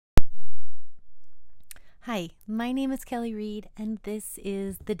Hi, my name is Kelly Reed, and this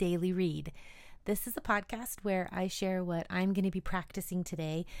is The Daily Read. This is a podcast where I share what I'm going to be practicing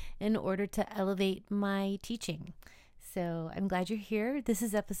today in order to elevate my teaching. So I'm glad you're here. This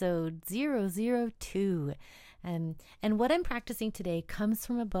is episode 002. And what I'm practicing today comes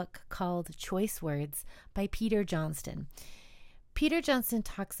from a book called Choice Words by Peter Johnston. Peter Johnston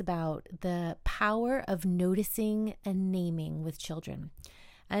talks about the power of noticing and naming with children.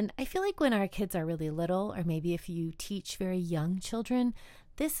 And I feel like when our kids are really little, or maybe if you teach very young children,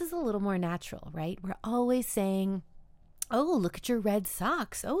 this is a little more natural, right? We're always saying, oh, look at your red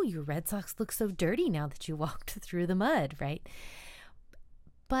socks. Oh, your red socks look so dirty now that you walked through the mud, right?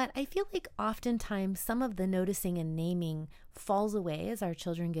 But I feel like oftentimes some of the noticing and naming falls away as our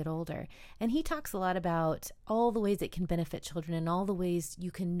children get older. And he talks a lot about all the ways it can benefit children and all the ways you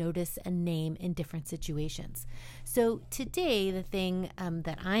can notice and name in different situations. So today, the thing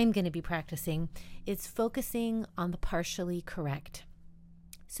that I'm going to be practicing is focusing on the partially correct.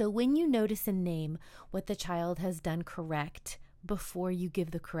 So when you notice and name what the child has done correct before you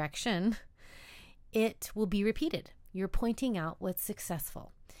give the correction, it will be repeated. You're pointing out what's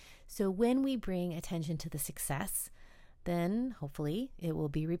successful. So when we bring attention to the success, then hopefully it will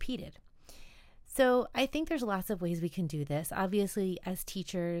be repeated. So I think there's lots of ways we can do this. Obviously, as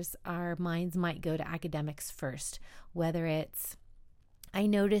teachers, our minds might go to academics first, whether it's, I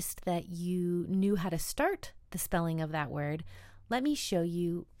noticed that you knew how to start the spelling of that word. Let me show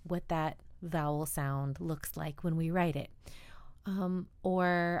you what that vowel sound looks like when we write it.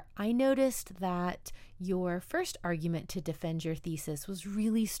 Or I noticed that your first argument to defend your thesis was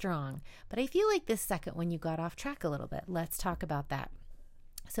really strong, but I feel like this second one you got off track a little bit. Let's talk about that.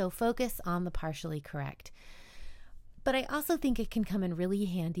 So focus on the partially correct. But I also think it can come in really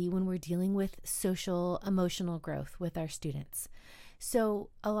handy when we're dealing with social emotional growth with our students. So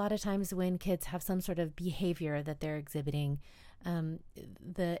a lot of times when kids have some sort of behavior that they're exhibiting,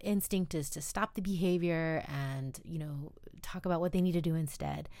 the instinct is to stop the behavior and, talk about what they need to do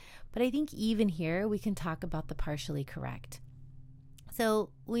instead. But I think even here we can talk about the partially correct.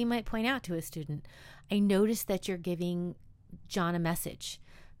 So we might point out to a student, I noticed that you're giving John a message.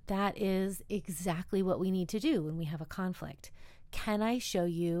 That is exactly what we need to do when we have a conflict. Can I show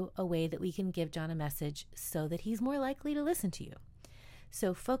you a way that we can give John a message so that he's more likely to listen to you?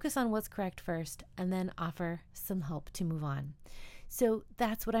 So focus on what's correct first and then offer some help to move on. So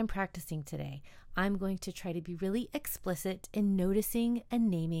that's what I'm practicing today. I'm going to try to be really explicit in noticing and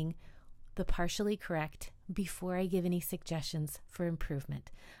naming the partially correct before I give any suggestions for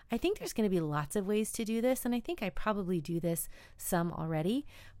improvement. I think there's going to be lots of ways to do this, and I think I probably do this some already,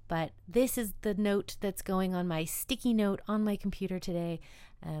 but this is the note that's going on my sticky note on my computer today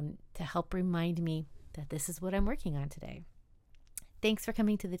to help remind me that this is what I'm working on today. Thanks for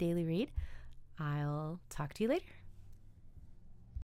coming to the Daily Read. I'll talk to you later.